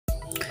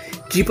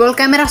Triple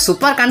camera,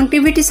 super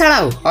connectivity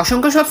ছাড়াও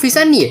অসংখ্য সব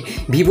ফিচার নিয়ে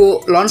ভিভো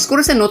লঞ্চ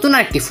করেছে নতুন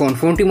আরেকটি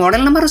ফোনটির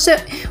মডেল নাম্বার হচ্ছে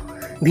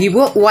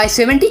ভিভো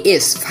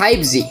y70s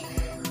 5G।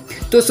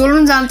 তো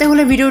চলুন জানতে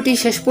হলে ভিডিওটি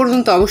শেষ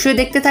পর্যন্ত অবশ্যই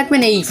দেখতে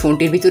থাকবেন এই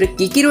ফোনটির ভিতরে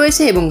কী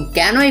রয়েছে এবং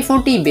কেন এই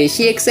ফোনটি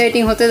বেশি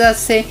এক্সাইটিং হতে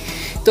যাচ্ছে।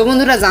 তো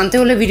বন্ধুরা, জানতে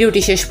হলে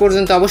ভিডিওটি শেষ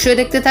পর্যন্ত অবশ্যই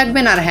দেখতে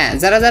থাকবেন। আর হ্যাঁ,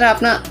 যারা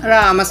আপনারা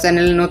আমার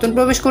চ্যানেলে নতুন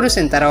প্রবেশ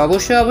করেছেন তারা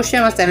অবশ্যই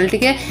আমার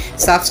চ্যানেলটিকে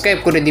সাবস্ক্রাইব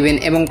করে দিবেন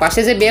এবং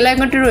পাশে যে বেল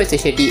আইকনটি রয়েছে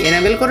সেটি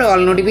এনেবল করে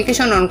অল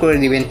নোটিফিকেশন অন করে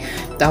দিবেন।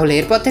 তাহলে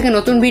এরপর থেকে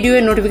নতুন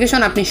ভিডিওর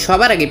নোটিফিকেশন আপনি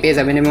সবার আগে পেয়ে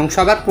যাবেন এবং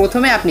সবার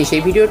প্রথমে আপনি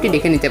সেই ভিডিওটি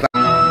দেখে নিতে পারেন।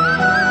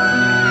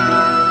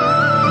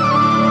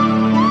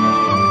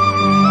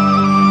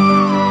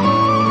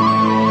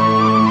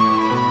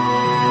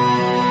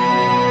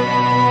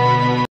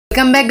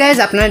 ওয়েলকাম ব্যাক গাইজ,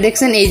 আপনারা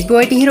দেখছেন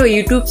STEY হিরো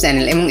ইউটিউব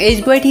চ্যানেল এবং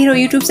STEY হিরো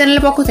ইউটিউব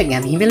চ্যানেলের পক্ষ থেকে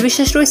আমি হিমেল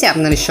বিশ্বাস রয়েছে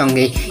আপনাদের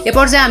সঙ্গে। এ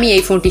পর্যায়ে আমি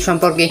এই ফোনটি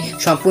সম্পর্কে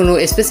সম্পূর্ণ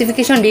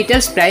স্পেসিফিকেশন,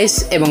 ডিটেলস, প্রাইস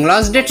এবং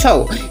লঞ্চ ডেট সহ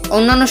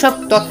অন্যান্য সব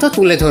তথ্য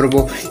তুলে ধরবো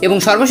এবং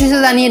সর্বশেষে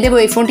জানিয়ে দেবো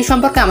এই ফোনটি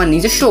সম্পর্কে আমার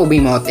নিজস্ব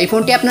অভিমত। এই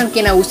ফোনটি আপনার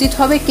কেনা উচিত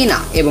হবে কিনা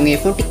এবং এই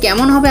ফোনটি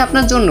কেমন হবে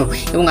আপনার জন্য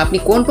এবং আপনি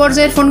কোন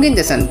পর্যায়ের ফোন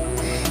কিনতে চান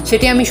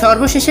সেটি আমি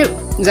সর্বশেষে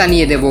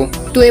জানিয়ে দেব।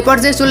 তো এ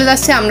পর্যায়ে চলে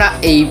যাচ্ছে আমরা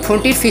এই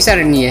ফোনটির ফিচার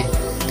নিয়ে।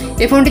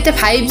 এই ফোনটিতে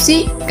 5G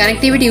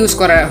কানেক্টিভিটি ইউজ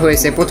করা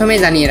হয়েছে, প্রথমেই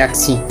জানিয়ে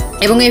রাখছি।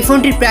 এবং এই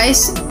ফোনটির প্রাইস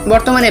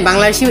বর্তমানে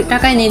বাংলাদেশি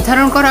টাকায়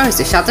নির্ধারণ করা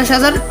হয়েছে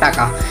 27,000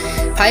 টাকা।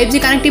 5G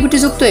কানেক্টিভিটি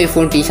যুক্ত এই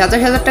ফোনটি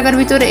 27,000 টাকার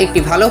ভিতরে একটি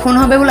ভালো ফোন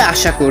হবে বলে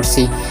আশা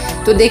করছি।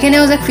 তো দেখে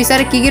নেওয়া যাক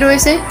ফিচারে কী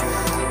রয়েছে।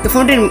 এই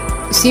ফোনটির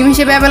সিম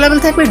হিসেবে অ্যাভেলেবেল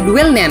থাকবে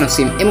ডুয়েল ন্যানো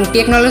সিম এবং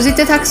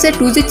টেকনোলজিতে থাকছে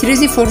 2G,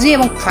 3G, 4G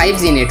এবং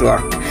 5G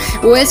নেটওয়ার্ক।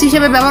 OS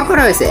হিসেবে ব্যবহার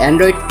করা হয়েছে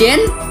অ্যান্ড্রয়েড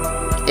 10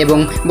 এবং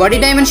বডি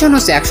ডাইমেনশন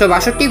হচ্ছে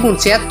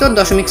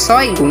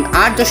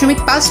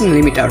 162x76x8.5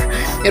 মিলিমিটার।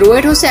 এর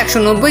ওয়েট হচ্ছে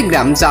 190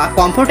 গ্রাম, যা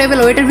কমফোর্টেবল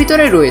ওয়েটের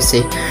ভিতরে রয়েছে।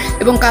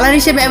 এবং কালার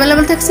হিসেবে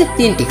অ্যাভেলেবেল থাকছে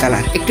 3টি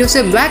কালার, একটি হচ্ছে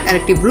ব্ল্যাক,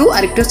 আরেকটি ব্লু,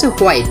 আরেকটি হচ্ছে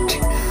হোয়াইট।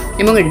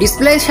 এবং এর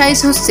ডিসপ্লে সাইজ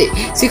হচ্ছে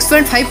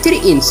 6.53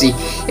 ইঞ্চি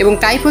এবং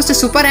টাইপ হচ্ছে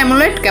super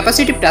AMOLED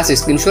capacitive touch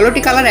screen.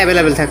 16টি colour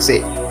available থাকছে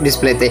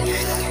ডিসপ্লেতে।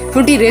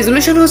 ফোনটির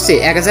রেজুলেশন হচ্ছে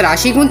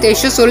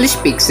 1080x2340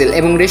 পিক্সেল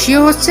এবং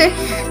রেশিও হচ্ছে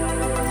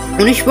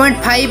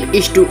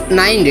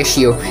 19.5:9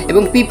 রেশিও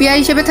এবং পিপিআই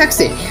হিসেবে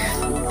থাকছে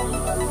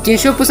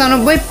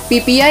 395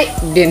 পিপিআই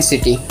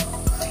ডেন্সিটি।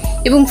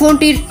 এবং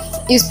ফোনটির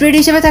স্পিড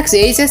হিসেবে থাকছে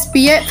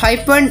HSPA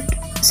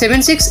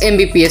 5.76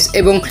 Mbps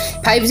এবং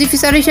 5G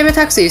ফিচার হিসেবে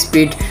থাকছে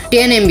স্পিড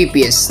 10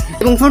 Mbps।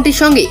 এবং ফোনটির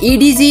সঙ্গে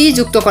EDGE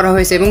যুক্ত করা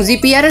হয়েছে এবং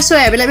GPRSও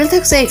অ্যাভেলেবেল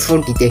থাকছে এই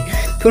ফোনটিতে।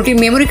 ফোনটির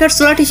মেমোরি কার্ড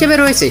স্লট হিসেবে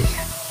রয়েছে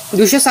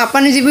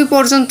 256 GB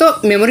পর্যন্ত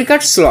মেমোরি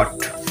কার্ড স্লট।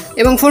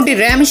 এবং ফোনটি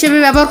র্যাম হিসেবে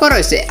ব্যবহার করা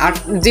হয়েছে 8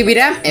 GB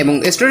র্যাম এবং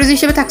স্টোরেজ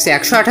হিসেবে থাকছে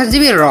 128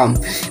 GB রম।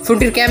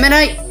 ফোনটির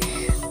ক্যামেরায়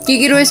কী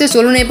রয়েছে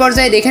চলুন এই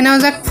পর্যায়ে দেখে নেওয়া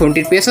যাক।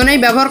 ফোনটির পেছনেই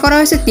ব্যবহার করা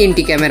হয়েছে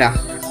 3টি ক্যামেরা,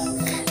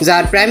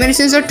 যার প্রাইমারি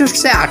সেন্সরটি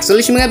হচ্ছে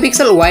 48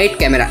 মেগাপিক্সেল ওয়াইড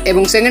ক্যামেরা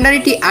এবং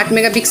সেকেন্ডারিটি 8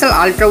 মেগাপিক্সেল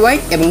আলট্রা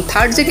ওয়াইড এবং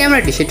থার্ড যে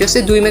ক্যামেরাটি সেটি হচ্ছে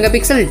 2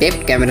 মেগাপিক্সেল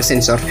ডেপথ ক্যামেরা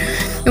সেন্সর।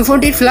 এবং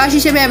ফোনটির ফ্ল্যাশ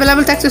হিসেবে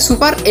অ্যাভেলেবেল থাকছে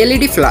সুপার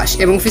LED ফ্ল্যাশ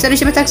এবং ফিচার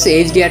হিসেবে থাকছে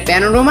HDR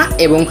প্যানোরামা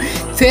এবং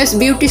ফেস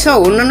বিউটি সহ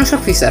অন্যান্য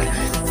সব ফিচার।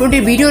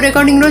 ফোনটির ভিডিও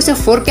রেকর্ডিং রয়েছে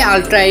 4K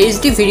ultra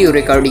HD video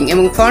recording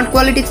এবং ফ্রন্ট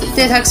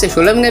কোয়ালিটিতে থাকছে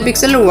 16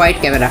 মেগাপিক্সেলের ওয়াইড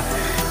ক্যামেরা।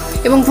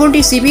 এবং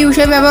ফোনটির CPU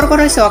হিসেবে ব্যবহার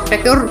করা হয়েছে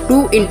অক্টা-কোর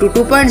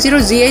 2x2.0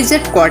 GHz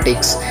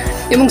কর্টেক্স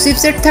এবং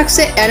চিপসেট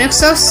থাকছে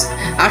Nexus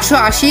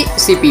 880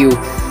 CPU।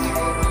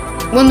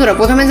 বন্ধুরা,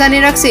 প্রথমে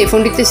জানিয়ে রাখছি এই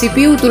ফোনটিতে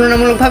CPU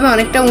তুলনামূলকভাবে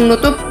অনেকটা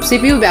উন্নত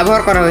CPU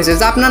ব্যবহার করা হয়েছে,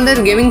 যা আপনাদের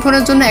গেমিং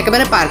ফোনের জন্য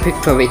একেবারে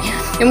পারফেক্ট হবে।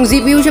 এবং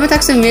GPU হিসেবে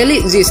থাকছে মেলি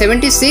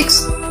G76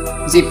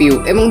 GPU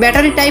এবং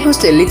ব্যাটারি টাইপ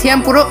হচ্ছে লিথিয়াম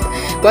পুরো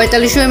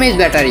 4500 mAh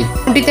ব্যাটারি।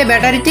 ফোনটিতে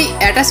ব্যাটারিটি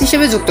অ্যাটাচ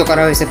হিসেবে যুক্ত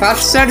করা হয়েছে।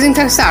 ফাস্ট চার্জিং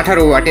থাকছে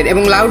 18 ওয়াটের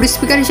এবং লাউড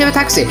স্পিকার হিসেবে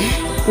থাকছে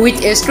উইথ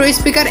এস্ট্রো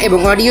স্পিকার এবং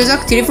অডিও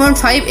জ্যাক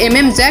 3.5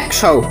 mm জ্যাক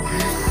সহ।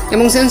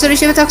 এবং সেন্সর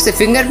হিসেবে থাকছে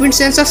ফিঙ্গারপ্রিন্ট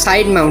সেন্সর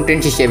সাইড মাউন্টেড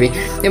হিসেবে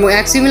এবং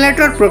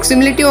অ্যাক্সিমিলেটর,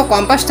 প্রক্সিমিলিটি ও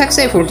কম্পাস থাকছে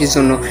এই ফোনটির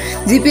জন্য।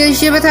 জিপিএস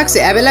হিসেবে থাকছে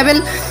অ্যাভেলেবেল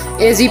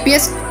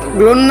জিপিএস,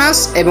 গ্লোনাস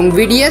এবং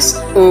VDS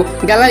ও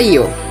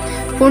গ্যালারিও।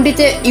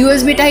 ফোনটিতে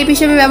USB টাইপ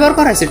হিসেবে ব্যবহার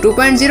করা হয়েছে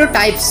 2.0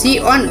 type C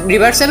on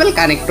reversible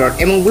connector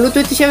এবং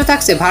ব্লুটুথ হিসেবে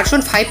থাকছে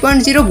ভার্সন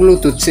 5.0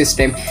 ব্লুটুথ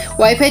সিস্টেম।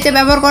 ওয়াইফাইতে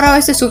ব্যবহার করা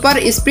হয়েছে সুপার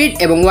স্পিড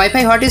এবং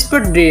ওয়াইফাই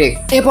হটস্পট ডিরেক্ট।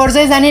 এ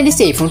পর্যায়ে জানিয়ে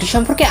দিচ্ছি এই ফোনটি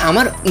সম্পর্কে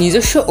আমার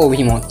নিজস্ব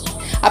অভিমত।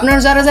 আপনারা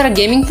যারা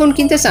গেমিং ফোন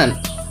কিনতে চান,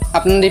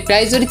 আপনাদের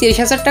প্রাইস যদি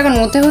 30,000 টাকার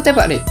মধ্যে হতে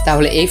পারে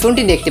তাহলে এই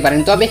ফোনটি দেখতে পারেন।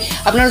 তবে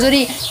আপনারা যদি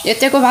এর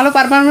থেকেও ভালো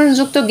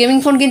পারফরম্যান্সযুক্ত গেমিং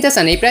ফোন কিনতে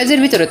চান এই প্রাইসের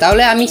ভিতরে,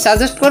 তাহলে আমি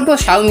সাজেস্ট করবো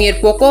Xiaomi এর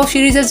পোকো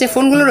সিরিজের যে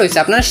ফোনগুলো রয়েছে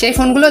আপনারা সেই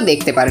ফোনগুলো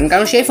দেখতে পারেন,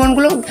 কারণ সেই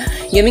ফোনগুলো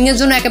গেমিংয়ের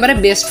জন্য একেবারে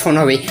বেস্ট ফোন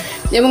হবে।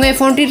 এবং এই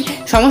ফোনটির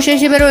সমস্যা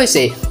হিসেবে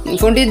রয়েছে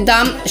ফোনটির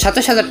দাম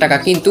 27,000 টাকা,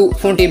 কিন্তু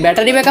ফোনটির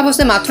ব্যাটারি ব্যাকআপ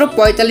হচ্ছে মাত্র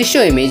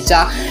 4500 mAh,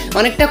 যা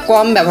অনেকটা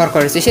কম ব্যবহার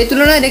করা হয়েছে। সেই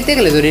তুলনায় দেখতে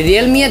গেলে যদি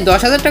রিয়েলমি এর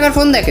 10,000 টাকার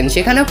ফোন দেখেন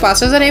সেখানেও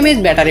 5000 mAh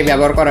ব্যাটারি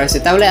ব্যবহার করা হয়েছে,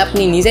 তাহলে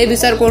আপনি নিজেই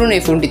বিচার করুন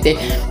এই ফোনটিতে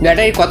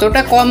ব্যাটারি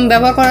কতটা কম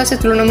ব্যবহার করা হয়েছে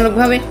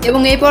তুলনামূলকভাবে।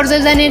 এবং এই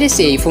পর্যায়ে জানিয়ে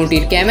দিচ্ছি এই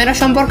ফোনটির ক্যামেরা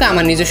সম্পর্কে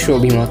আমার নিজস্ব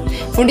অভিমত।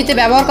 ফোনটিতে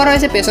ব্যবহার করা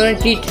হয়েছে পেছনের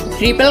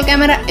ট্রিপল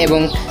ক্যামেরা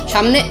এবং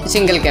সামনে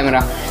সিঙ্গেল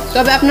ক্যামেরা।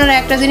 তবে আপনারা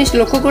একটা জিনিস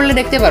লক্ষ্য করলে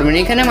দেখতে পারবেন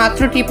এখানে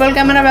মাত্র ট্রিপল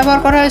ক্যামেরা ব্যবহার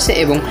করা হয়েছে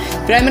এবং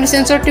প্রাইমারি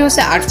সেন্সরটি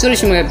হচ্ছে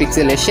 48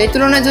 মেগাপিক্সেলের। সেই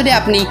তুলনায় যদি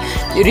আপনি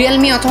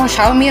রিয়েলমি অথবা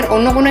শাওমির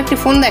অন্য কোনো একটি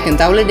ফোন দেখেন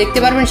তাহলে দেখতে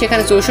পারবেন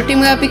সেখানে 64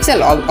 মেগাপিক্সেল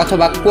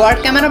অথবা কোয়াড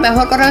ক্যামেরা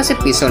ব্যবহার করা হয়েছে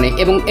পিছনে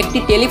এবং একটি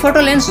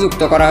টেলিফটো লেন্স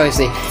যুক্ত করা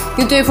হয়েছে।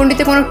 কিন্তু এই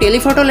ফোনটিতে কোনো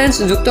টেলিফটো লেন্স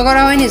যুক্ত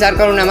করা হয়নি, যার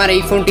কারণে আমার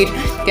এই ফোনটির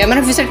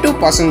ক্যামেরা ফিচারটিও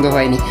পছন্দ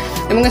হয়নি।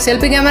 এবং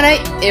সেলফি ক্যামেরায়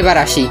এবার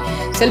আসি।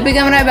 সেলফি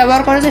ক্যামেরায়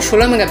ব্যবহার করা হয়েছে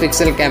 16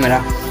 মেগাপিক্সেল ক্যামেরা।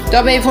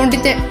 তবে এই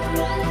ফোনটিতে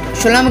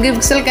 16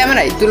 মেগাপিক্সেল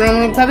ক্যামেরায়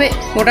তুলনামূলকভাবে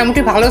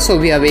মোটামুটি ভালো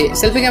ছবি হবে।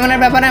 সেলফি ক্যামেরার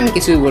ব্যাপারে আমি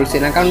কিছুই বলছি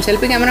না, কারণ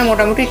সেলফি ক্যামেরা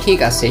মোটামুটি ঠিক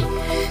আছে।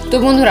 তো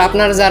বন্ধুরা,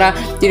 আপনারা যারা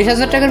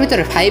 30,000 টাকার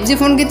ভিতরে 5G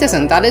ফোন কিনতে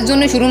চান তাদের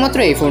জন্য শুধুমাত্র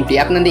এই ফোনটি।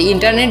 আপনাদের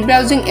ইন্টারনেট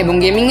ব্রাউজিং এবং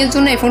গেমিংয়ের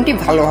জন্য এই ফোনটি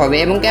ভালো হবে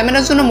এবং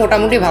ক্যামেরার জন্য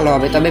মোটামুটি ভালো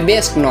হবে, তবে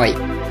বেস্ট নয়।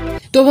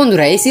 তো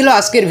বন্ধুরা, এই ছিল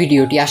আজকের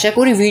ভিডিওটি। আশা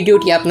করি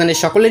ভিডিওটি আপনাদের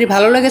সকলেরই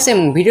ভালো লেগেছে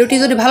এবং ভিডিওটি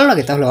যদি ভালো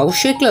লাগে তাহলে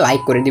অবশ্যই একটু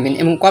লাইক করে দিবেন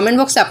এবং কমেন্ট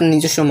বক্সে আপনার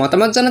নিজস্ব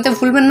মতামত জানাতে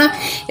ভুলবেন না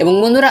এবং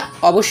বন্ধুরা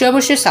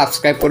অবশ্যই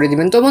সাবস্ক্রাইব করে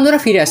দিবেন। তো বন্ধুরা,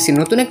 ফিরে আসছি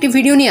নতুন একটি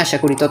ভিডিও নিয়ে। আশা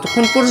করি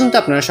ততক্ষণ পর্যন্ত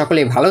আপনারা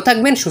সকলেই ভালো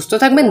থাকবেন, সুস্থ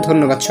থাকবেন।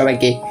 ধন্যবাদ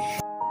সবাইকে।